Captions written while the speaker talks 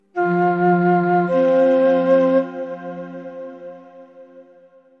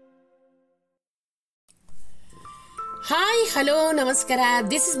Hello ನಮಸ್ಕಾರ.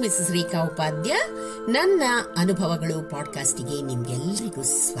 This is Mrs ರೇಖಾ ಉಪಾಧ್ಯ. ನನ್ನ ಅನುಭವಗಳು ಪಾಡ್ಕಾಸ್ಟಿಗೆ ನಿಮ್ಗೆಲ್ಲರಿಗೂ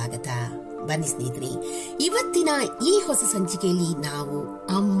ಸ್ವಾಗತ. ಬನ್ನಿ ಸ್ನೇಹಿತರೆ, ಇವತ್ತಿನ ಈ ಹೊಸ ಸಂಚಿಕೆಯಲ್ಲಿ ನಾವು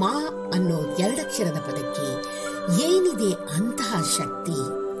ಅಮ್ಮ ಅನ್ನೋ ಎರಡಕ್ಷರದ ಪದಕ್ಕೆ ಏನಿದೆ ಅಂತಹ ಶಕ್ತಿ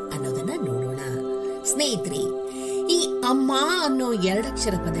ಅನ್ನೋದನ್ನ ನೋಡೋಣ. ಸ್ನೇಹಿತರೆ, ಈ ಅಮ್ಮ ಅನ್ನೋ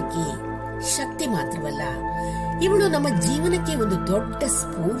ಎರಡಕ್ಷರ ಪದಕ್ಕೆ ಶಕ್ತಿ ಮಾತ್ರವಲ್ಲ, ಇವಳು ನಮ್ಮ ಜೀವನಕ್ಕೆ ಒಂದು ದೊಡ್ಡ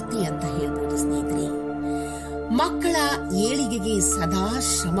ಸ್ಫೂರ್ತಿ ಅಂತ ಹೇಳ್ಬೋದು. ಸ್ನೇಹಿತರೆ, ಮಕ್ಕಳ ಏಳಿಗೆಗೆ ಸದಾ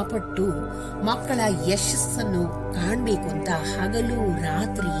ಶ್ರಮಪಟ್ಟು ಮಕ್ಕಳ ಯಶಸ್ಸನ್ನು ಕಾಣಬೇಕು ಅಂತ ಹಗಲು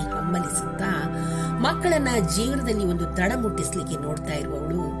ರಾತ್ರಿ ಹಂಬಲಿಸುತ್ತಾ ಮಕ್ಕಳನ್ನ ಜೀವನದಲ್ಲಿ ಒಂದು ತಡ ಮುಟ್ಟಿಸ್ಲಿಕ್ಕೆ ನೋಡ್ತಾ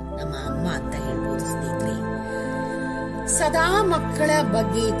ಇರುವವಳು ನಮ್ಮ ಅಮ್ಮ ಅಂತ ಹೇಳ್ಬೋದು. ಸ್ನೇಹಿತರೆ, ಸದಾ ಮಕ್ಕಳ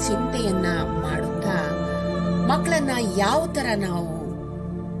ಬಗ್ಗೆ ಚಿಂತೆಯನ್ನ ಮಾಡುತ್ತಾ ಮಕ್ಕಳನ್ನ ಯಾವ ತರ ನಾವು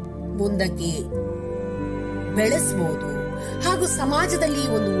ಮುಂದಕ್ಕೆ ಬೆಳೆಸಬಹುದು ಹಾಗೂ ಸಮಾಜದಲ್ಲಿ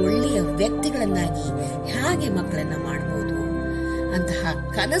ಒಂದು ಒಳ್ಳೆಯ ವ್ಯಕ್ತಿಗಳನ್ನಾಗಿ ಹೇಗೆ ಮಕ್ಕಳನ್ನ ಮಾಡಬಹುದು ಅಂತಹ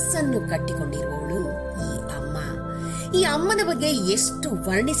ಕನಸನ್ನು ಕಟ್ಟಿಕೊಂಡಿರುವವಳು ಈ ಅಮ್ಮ. ಈ ಅಮ್ಮನ ಬಗ್ಗೆ ಎಷ್ಟು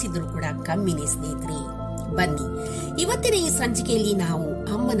ವರ್ಣಿಸಿದ್ರು ಕೂಡ ಕಮ್ಮಿನೇ ಸ್ನೇಹಿತರೆ. ಬನ್ನಿ, ಇವತ್ತಿನ ಈ ಸಂಚಿಕೆಯಲ್ಲಿ ನಾವು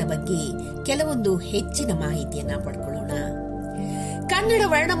ಅಮ್ಮನ ಬಗ್ಗೆ ಕೆಲವೊಂದು ಹೆಚ್ಚಿನ ಮಾಹಿತಿಯನ್ನ ಪಡ್ಕೊಳ್ಳೋಣ. ಕನ್ನಡ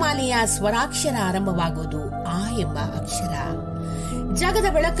ವರ್ಣಮಾಲೆಯ ಸ್ವರಾಕ್ಷರ ಆರಂಭವಾಗುವುದು ಆ ಎಂಬ ಅಕ್ಷರ. ಜಗದ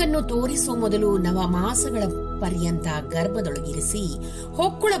ಬೆಳಕನ್ನು ತೋರಿಸುವ ಮೊದಲು ನವಮಾಸಗಳ ಪರ್ಯಂತ ಗರ್ಭದೊಳಗಿರಿಸಿ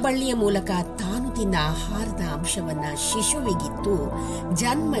ಹೊಕ್ಕುಳ ಬಳ್ಳಿಯ ಮೂಲಕ ತಾನು ತಿಂದ ಆಹಾರದ ಅಂಶವನ್ನ ಶಿಶುವಿಗಿತ್ತು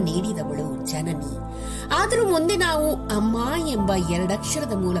ಜನ್ಮ ನೀಡಿದವಳು ಜನನಿ. ಆದರೂ ಮುಂದೆ ನಾವು ಅಮ್ಮ ಎಂಬ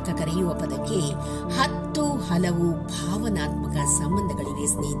ಎರಡಕ್ಷರದ ಮೂಲಕ ಕರೆಯುವ ಪದಕ್ಕೆ 10 ಹಲವು ಭಾವನಾತ್ಮಕ ಸಂಬಂಧಗಳಿವೆ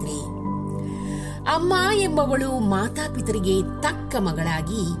ಸ್ನೇಹಿತರೆ. ಅಮ್ಮ ಎಂಬವಳು ಮಾತಾಪಿತರಿಗೆ ತಕ್ಕ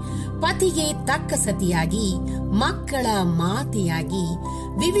ಮಗಳಾಗಿ, ಪತಿಗೆ ತಕ್ಕ ಸತಿಯಾಗಿ, ಮಕ್ಕಳ ಮಾತೆಯಾಗಿ,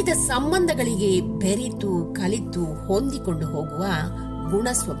 ವಿವಿಧ ಸಂಬಂಧಗಳಿಗೆ ಬೆರೆತು ಕಲಿತು ಹೊಂದಿಕೊಂಡು ಹೋಗುವ ಗುಣ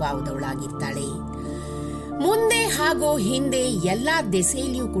ಸ್ವಭಾವದವಳಾಗಿರ್ತಾಳೆ. ಮುಂದೆ ಹಾಗೂ ಹಿಂದೆ ಎಲ್ಲಾ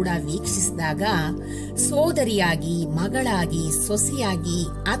ದೆಸೆಯಲ್ಲಿಯೂ ಕೂಡ ವೀಕ್ಷಿಸಿದಾಗ ಸೋದರಿಯಾಗಿ, ಮಗಳಾಗಿ, ಸೊಸೆಯಾಗಿ,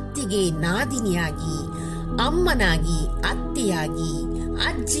 ಅತ್ತಿಗೆ ನಾದಿನಿಯಾಗಿ, ಅಮ್ಮನಾಗಿ, ಅತ್ತೆಯಾಗಿ,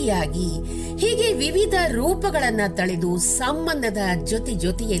 ಅಜ್ಜಿಯಾಗಿ, ಹೀಗೆ ವಿವಿಧ ರೂಪಗಳನ್ನ ತಳೆದು ಸಂಬಂಧದ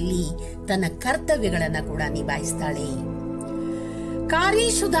ಜೊತೆಯಲ್ಲಿ ತನ್ನ ಕರ್ತವ್ಯಗಳನ್ನ ಕೂಡ ನಿಭಾಯಿಸ್ತಾಳೆ.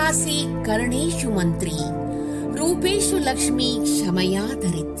 ಕಾರ್ಯೇಷು ದಾಸಿ ಕರ್ಣೇಶು ಮಂತ್ರಿ, ರೂಪೇಶು ಲಕ್ಷ್ಮಿ ಕ್ಷಮಯಾ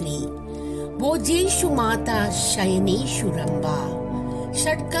ಧರಿತ್ರಿ, ಭೋಜೇಶು ಮಾತಾ ಶಯನೇಶು ರಂಭಾ,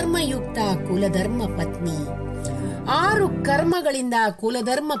 ಷಟ್ಕರ್ಮಯುಕ್ತ ಕುಲಧರ್ಮ ಪತ್ನಿ. 6 ಕರ್ಮಗಳಿಂದ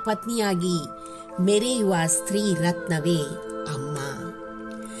ಕುಲಧರ್ಮ ಪತ್ನಿಯಾಗಿ ಮೆರೆಯುವ ಸ್ತ್ರೀ ರತ್ನವೇ ಅಮ್ಮ.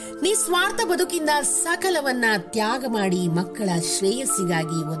 ನಿಸ್ವಾರ್ಥ ಬದುಕಿಂದ ಸಕಲವನ್ನ ತ್ಯಾಗ ಮಾಡಿ ಮಕ್ಕಳ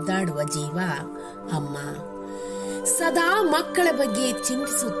ಶ್ರೇಯಸ್ಸಿಗಾಗಿ ಒದ್ದಾಡುವ ಜೀವ ಅಮ್ಮ. ಸದಾ ಮಕ್ಕಳ ಬಗ್ಗೆ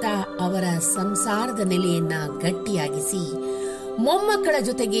ಚಿಂತಿಸುತ್ತಾ ಅವರ ಸಂಸಾರದ ನೆಲೆಯನ್ನ ಗಟ್ಟಿಯಾಗಿಸಿ ಮೊಮ್ಮಕ್ಕಳ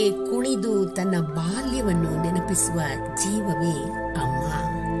ಜೊತೆಗೆ ಕುಣಿದು ತನ್ನ ಬಾಲ್ಯವನ್ನು ನೆನಪಿಸುವ ಜೀವವೇ ಅಮ್ಮ.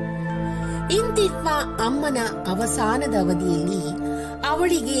 ಇಂತಿರುವ ಅಮ್ಮನ ಅವಸಾನದ ಅವಧಿಯಲ್ಲಿ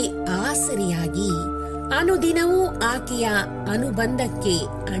ಅವಳಿಗೆ ಆಸರೆಯಾಗಿ ಅನುದಿನವೂ ಆಕೆಯ ಅನುಬಂಧಕ್ಕೆ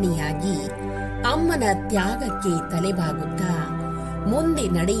ಅಣಿಯಾಗಿ ಅಮ್ಮನ ತ್ಯಾಗಕ್ಕೆ ತಲೆಬಾಗುತ್ತಾ ಮುಂದೆ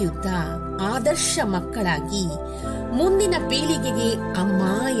ನಡೆಯುತ್ತಾ ಆದರ್ಶ ಮಕ್ಕಳಾಗಿ ಮುಂದಿನ ಪೀಳಿಗೆಗೆ ಅಮ್ಮ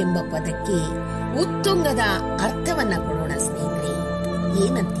ಎಂಬ ಪದಕ್ಕೆ ಉತ್ತುಂಗದ ಅರ್ಥವನ್ನ ಕೊಡೋಣ ಸ್ನೇಹಿತರೆ.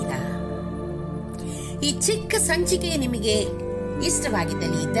 ಏನಂತೀರಾ? ಈ ಚಿಕ್ಕ ಸಂಚಿಕೆ ನಿಮಗೆ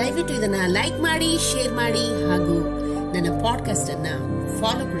ಇಷ್ಟವಾಗಿದ್ದಲ್ಲಿ ದಯವಿಟ್ಟು ಇದನ್ನ ಲೈಕ್ ಮಾಡಿ, ಶೇರ್ ಮಾಡಿ ಹಾಗೂ ನನ್ನ ಪಾಡ್ಕಾಸ್ಟ್ ಅನ್ನ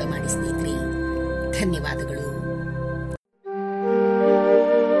ಫಾಲೋ ಕೂಡ ಮಾಡಿ ಸ್ನೇಹಿತರೆ. ಧನ್ಯವಾದಗಳು.